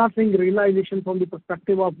 And I'm not saying realization from the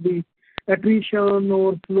perspective of the attrition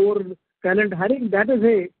or slower talent hiring. That is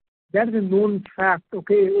a known fact,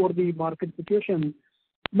 okay, or the market situation.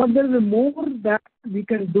 But there is more that we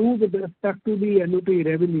can do with respect to the annuity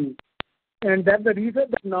revenue. And that's the reason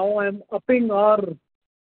that now I'm upping our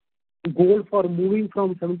goal for moving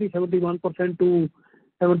from 71% to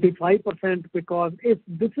 75%, because if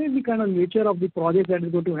this is the kind of nature of the project that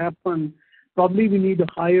is going to happen, probably we need a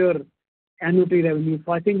higher annuity revenue.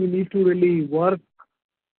 So I think we need to really work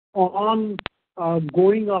on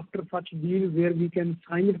going after such deals where we can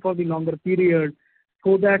sign it for the longer period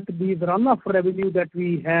so that the run-off revenue that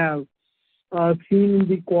we have seen in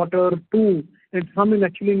the quarter 2 and some in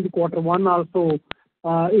actually in the quarter 1 also,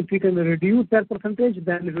 if we can reduce that percentage,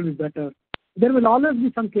 then it will be better. There will always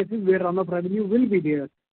be some cases where run-off revenue will be there,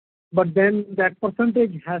 but then that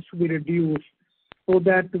percentage has to be reduced so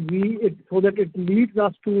that it leads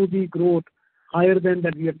us to the growth higher than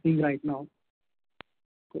that we are seeing right now.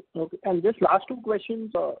 Okay. And just last 2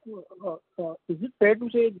 questions. Is it fair to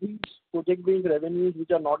say these project-based revenues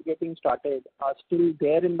which are not getting started are still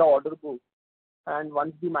there in the order book? And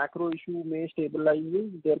once the macro issue may stabilize,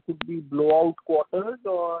 there could be blowout quarters,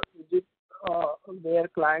 or is it where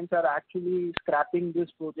clients are actually scrapping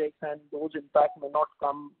these projects and those impact may not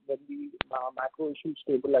come when the macro issue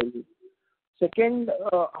stabilizes? Second,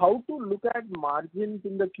 how to look at margins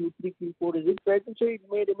in the Q3, Q4? Is it fair to say it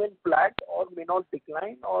may remain flat or may not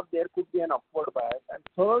decline, or there could be an upward bias? And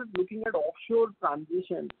third, looking at offshore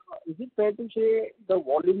transition, is it fair to say the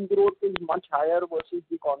volume growth is much higher versus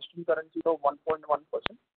the constant currency of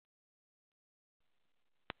 1.1%?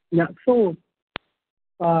 Yeah. So,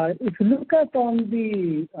 if you look at on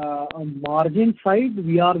the margin side,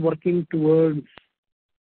 we are working towards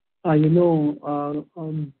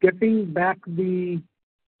getting back the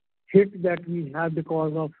hit that we had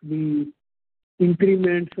because of the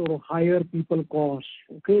increments or higher people costs.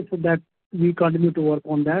 Okay, so that we continue to work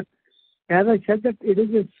on that. As I said, that it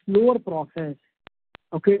is a slower process.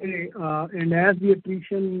 Okay, and as the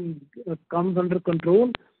attrition comes under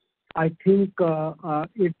control, I think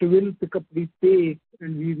it will pick up the pace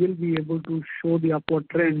and we will be able to show the upward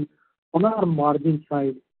trend on our margin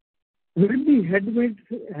side. With the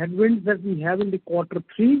headwinds that we have in the quarter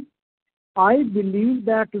 3, I believe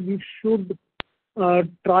that we should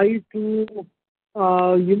try to,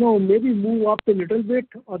 maybe move up a little bit.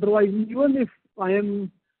 Otherwise, even if I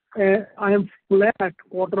am flat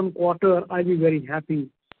quarter on quarter, I'll be very happy.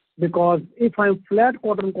 Because if I'm flat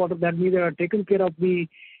quarter on quarter, that means I have taken care of the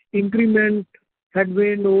increment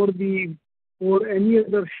headwind or any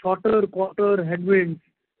other shorter quarter headwinds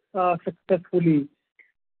successfully.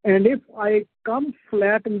 And if I come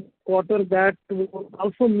flat in quarter, that will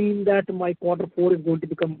also mean that my quarter 4 is going to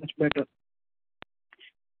become much better.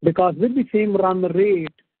 Because with the same run rate,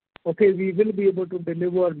 okay, we will be able to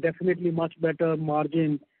deliver definitely much better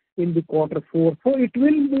margin in the quarter 4. So it will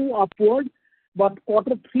move upward, but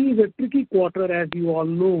quarter 3 is a tricky quarter, as you all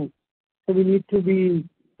know. So we need to be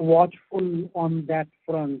watchful on that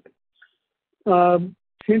front.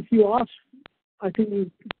 Since you asked, I think, a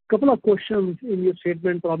couple of questions in your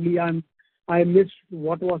statement, probably I missed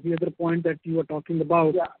what was the other point that you were talking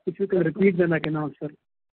about. Yeah. If you can repeat, then I can answer.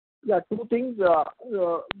 Yeah, 2 things.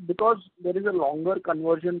 Because there is a longer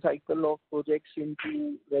conversion cycle of projects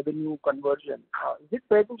into revenue conversion. Is it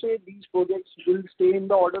fair to say these projects will stay in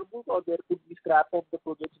the order book, or there could be scrap of the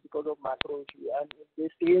projects because of macro issue? And if they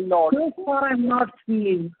stay in the order book, so far I'm not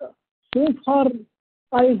seeing. So far,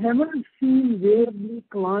 I haven't seen where the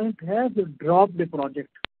client has dropped the project.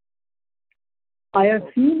 I have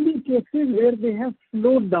seen the cases where they have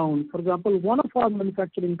slowed down. For example, one of our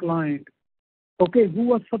manufacturing client, okay, who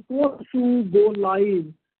was supposed to go live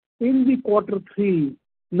in the quarter 3,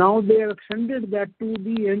 now they have extended that to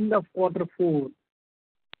the end of quarter 4.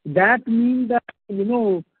 That means that,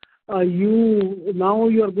 you are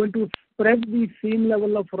going to spread the same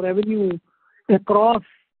level of revenue across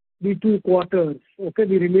the 2 quarters, okay,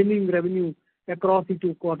 the remaining revenue across the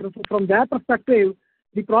 2 quarters. So from that perspective,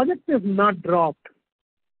 the project is not dropped.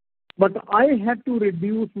 But I had to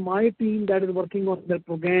reduce my team that is working on the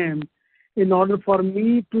program in order for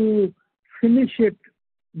me to finish it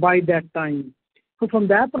by that time. So from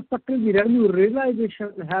that perspective, the revenue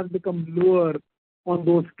realization has become lower on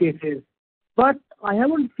those cases. But I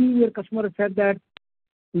haven't seen where customer has said that,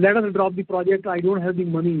 let us drop the project, I don't have the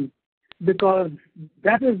money. Because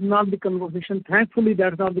that is not the conversation. Thankfully,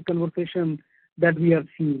 that's not the conversation that we are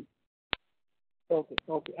seeing. Okay.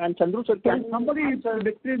 And Chandru sir, somebody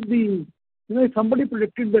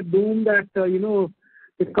predicted the doom that,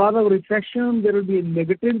 because of recession, there will be a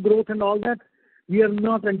negative growth and all that. We are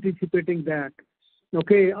not anticipating that.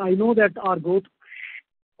 Okay, I know that our growth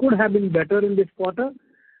could have been better in this quarter,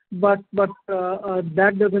 but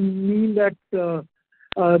that doesn't mean that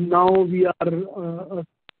now we are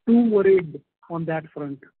too worried on that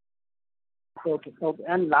front. Okay.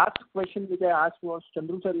 And last question which I asked was,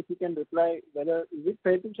 Chandru sir, if you can reply, whether is it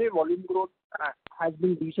fair to say volume growth has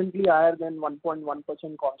been recently higher than 1.1%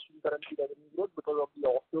 constant currency revenue growth because of the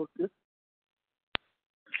offshore shift?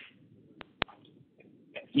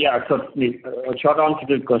 Yeah, so a short answer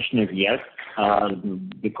to the question is yes.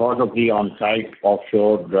 Because of the on-site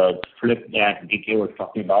offshore flip that DK was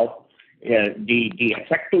talking about, the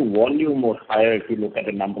effective volume was higher if you look at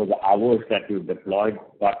the number of hours that you deployed,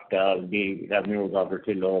 but the revenue was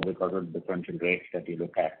obviously lower because of the differential rates that you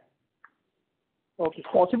look at. Okay.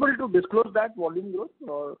 Possible to disclose that volume growth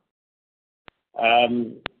or?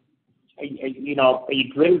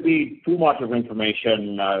 It will be too much of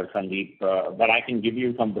information, Sandeep, but I can give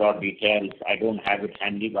you some broad details. I don't have it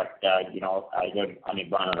handy, but either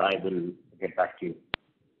Anirban or I will get back to you.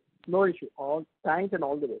 No issue. Thanks and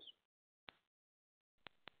all the best.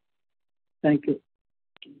 Thank you.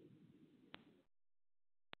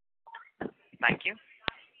 Thank you.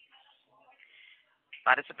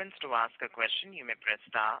 Participants, to ask a question, you may press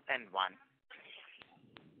star and 1.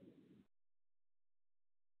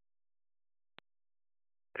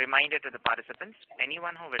 Reminder to the participants,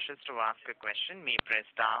 anyone who wishes to ask a question may press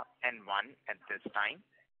star and 1 at this time.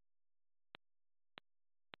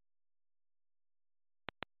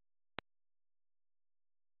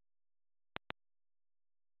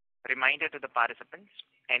 Reminder to the participants,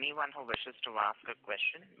 anyone who wishes to ask a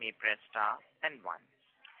question may press star and 1.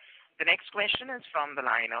 The next question is from the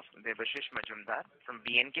line of Debashish Majumdar from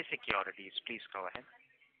B&K Securities. Please go ahead.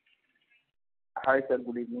 Hi, sir.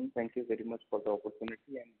 Good evening. Thank you very much for the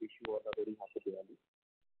opportunity and wish you all a very happy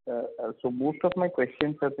Diwali. So most of my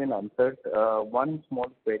questions have been answered. One small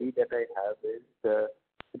query that I have is,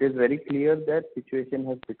 it is very clear that situation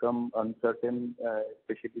has become uncertain,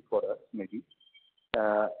 especially for us, maybe.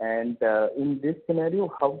 And in this scenario,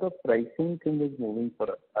 how the pricing thing is moving for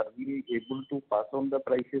us? Are we able to pass on the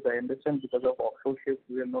prices? I understand because of offshore shifts,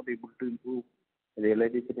 we are not able to improve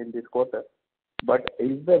realization in this quarter. But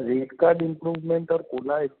is the rate card improvement or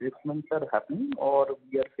COLA adjustments are happening, or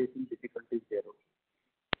we are facing difficulties there?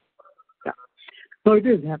 Yeah. So it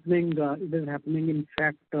is happening. It is happening. In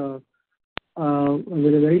fact, with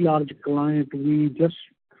a very large client, we just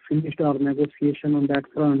finished our negotiation on that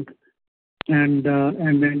front, and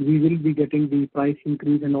then we will be getting the price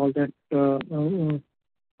increase and all that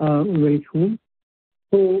very soon.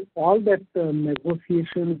 So all that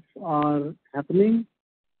negotiations are happening.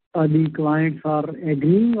 The clients are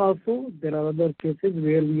agreeing also. There are other cases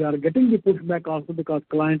where we are getting the pushback also because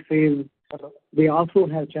clients say they also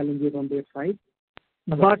have challenges on their side.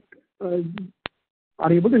 But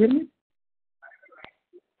are you able to hear me?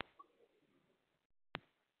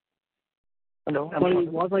 Hello. Sorry,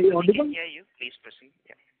 was I audible? We can hear you. Please proceed.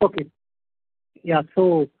 Yeah. Okay. Yeah.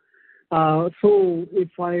 So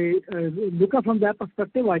if I look at from that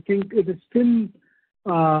perspective, I think it is still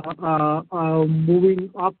moving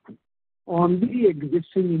up on the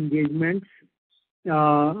existing engagements.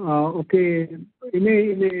 Okay,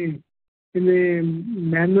 in a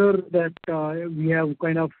manner that we have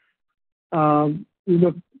kind of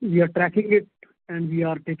we are tracking it and we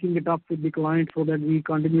are taking it up with the client so that we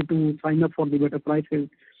continue to sign up for the better prices.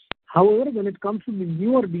 However, when it comes to the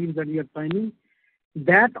newer deals that we are signing,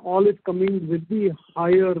 that all is coming with the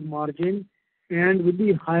higher margin and with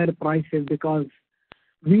the higher prices because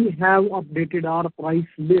we have updated our price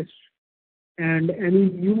list, and any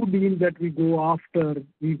new deal that we go after,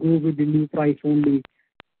 we go with the new price only.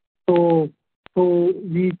 So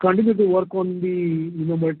we continue to work on the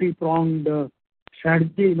multi-pronged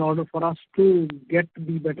strategy in order for us to get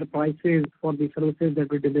the better prices for the services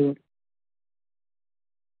that we deliver.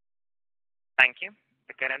 Thank you.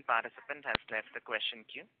 The current participant has left the question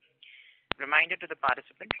queue. Reminder to the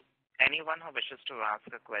participant, anyone who wishes to ask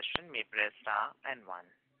a question may press star and 1.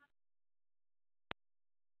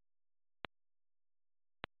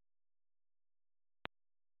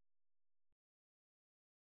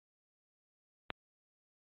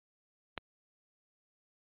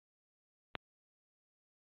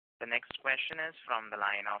 The next question is from the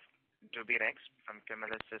line of Dubirex from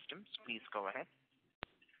Cumulus Systems. Please go ahead.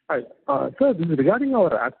 Hi. Sir, this is regarding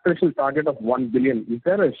our aspirational target of 1 billion. Is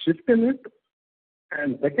there a shift in it?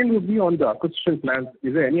 And second would be on the acquisition plans.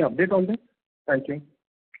 Is there any update on that? Thank you.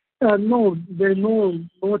 No, there's no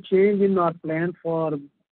change in our plan for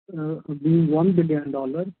being $1 billion.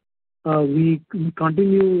 We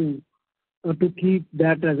continue to keep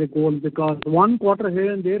that as a goal because one quarter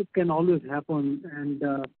here and there can always happen, and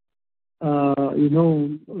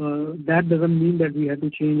that doesn't mean that we have to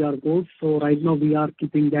change our goals. So right now we are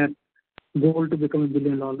keeping that goal to become $1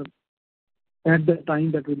 billion at the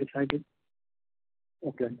time that we decided.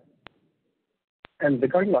 Okay. And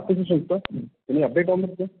regarding acquisition, sir, any update on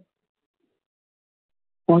that, sir?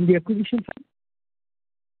 On the acquisition side?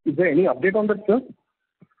 Is there any update on that, sir?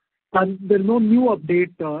 There's no new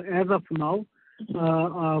update as of now.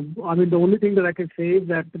 I mean, the only thing that I can say is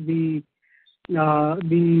that the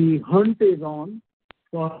hunt is on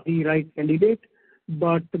for the right candidate,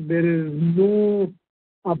 but there is no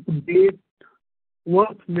update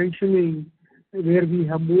worth mentioning where we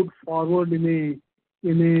have moved forward in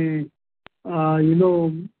a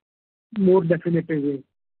more definitive way.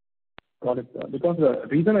 Got it, sir. Because the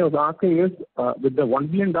reason I was asking is, with the 1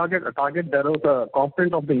 billion target, there was a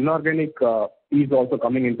component of the inorganic piece also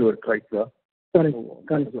coming into it, right, sir? Correct. So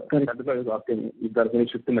Correct. That is why I was asking if there is any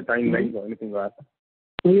shift in the timelines or anything like that.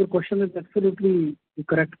 So your question is absolutely the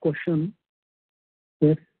correct question.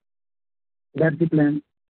 Yes, that's the plan.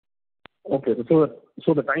 Okay.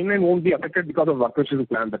 So the timeline won't be affected because of the acquisition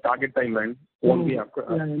plan. The target timeline won't be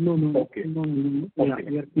affected. No. Okay. No. Okay. Yeah,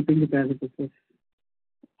 we are keeping it as it is. Yes.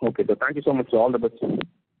 Okay. So thank you so much, sir. All the best.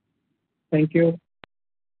 Thank you.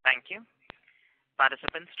 Thank you.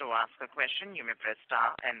 Participants, to ask a question, you may press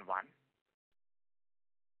star and 1.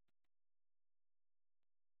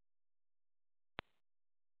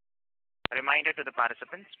 A reminder to the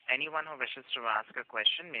participants, anyone who wishes to ask a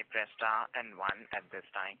question may press star and 1 at this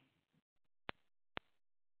time.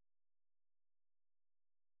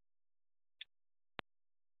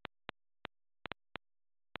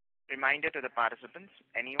 Reminder to the participants,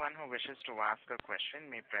 anyone who wishes to ask a question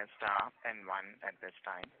may press star and 1 at this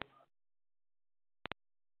time.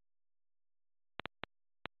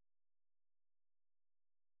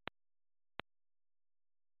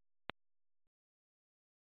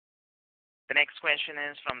 The next question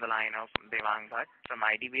is from the line of Devang Bhatt from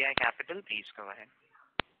IDBI Capital. Please go ahead.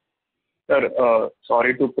 Sir,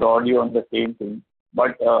 sorry to prod you on the same thing,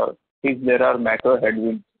 but if there are macro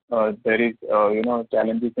headwinds, there is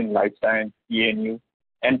challenges in life science, ENU,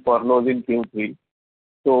 and furloughs in Q3.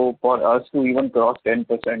 So for us to even cross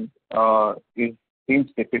 10%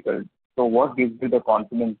 seems difficult. So what gives you the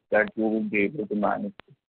confidence that you will be able to manage?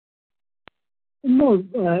 No,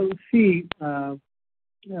 see,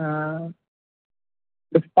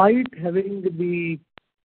 despite having the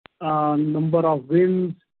number of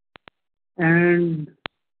wins and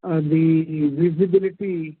the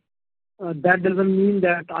visibility, that doesn't mean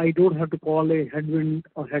that I don't have to call a headwind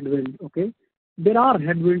a headwind, okay? There are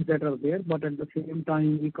headwinds that are there, but at the same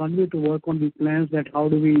time, we continue to work on the plans that how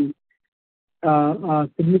do we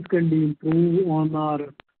significantly improve on our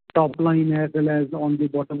top line as well as on the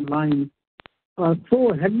bottom line.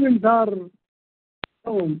 So headwinds are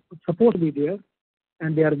supposed to be there,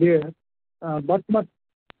 and they are there. But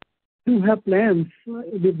to have plans,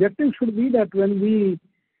 the objective should be that when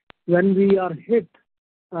we are hit,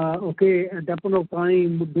 at that point of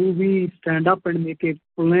time, do we stand up and make a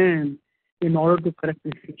plan in order to correct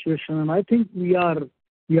the situation? And I think we are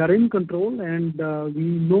in control, and we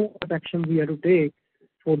know what action we have to take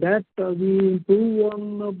so that we improve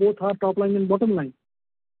on both our top line and bottom line.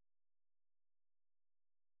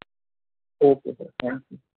 Okay, sir. Thank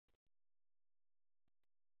you.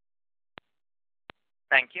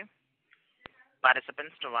 Thank you.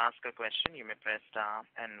 Participants, to ask a question, you may press star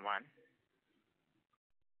and 1.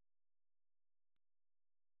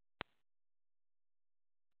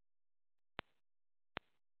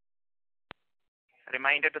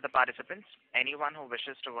 Reminder to the participants, anyone who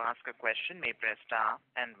wishes to ask a question may press star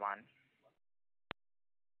and 1.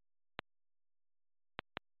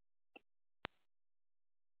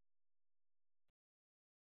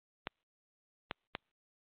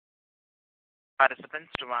 Participants,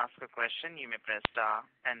 to ask a question, you may press star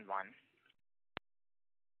and 1.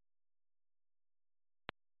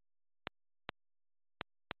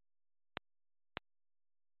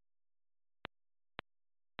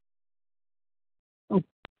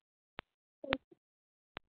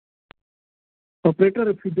 Operator,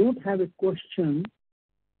 if you don't have a question,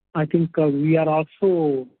 I think we are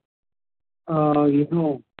also,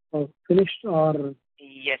 finished or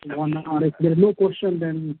Yes, sir. one. Or if there is no question,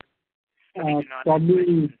 then We do not have probably.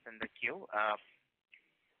 questions in the queue.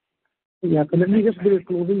 Yeah, so let me just give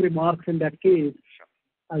closing remarks in that case. Sure.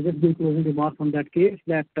 I'll just give closing remarks on that case.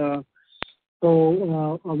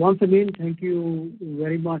 Once again, thank you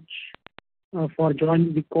very much for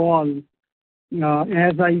joining the call.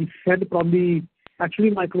 As I said,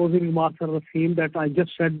 actually my closing remarks are the same that I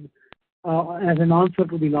just said as an answer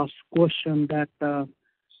to the last question, that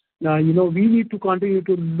we need to continue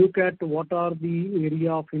to look at what are the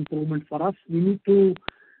area of improvement for us. We need to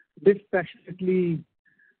dispassionately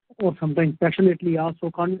or sometimes passionately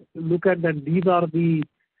also look at that these are the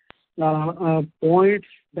points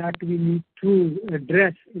that we need to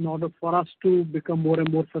address in order for us to become more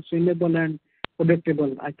and more sustainable and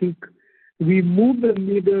predictable. I think we moved the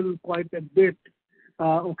needle quite a bit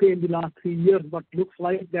in the last 3 years, but looks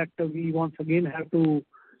like that we once again have to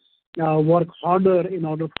work harder in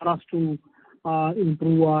order for us to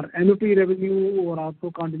improve our annuity revenue, or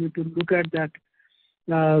also continue to look at that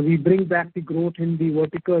we bring back the growth in the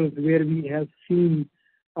verticals where we have seen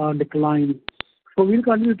decline. So we'll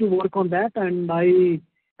continue to work on that, and I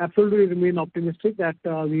absolutely remain optimistic that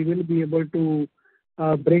we will be able to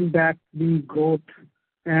bring back the growth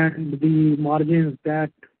and the margins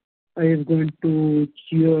that is going to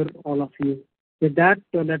cheer all of you. With that,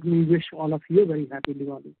 let me wish all of you a very happy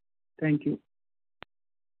Diwali. Thank you.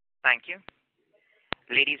 Thank you.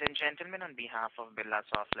 Ladies and gentlemen, on behalf of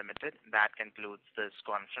Birlasoft Limited, that concludes this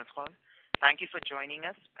conference call. Thank you for joining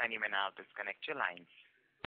us, and you may now disconnect your lines.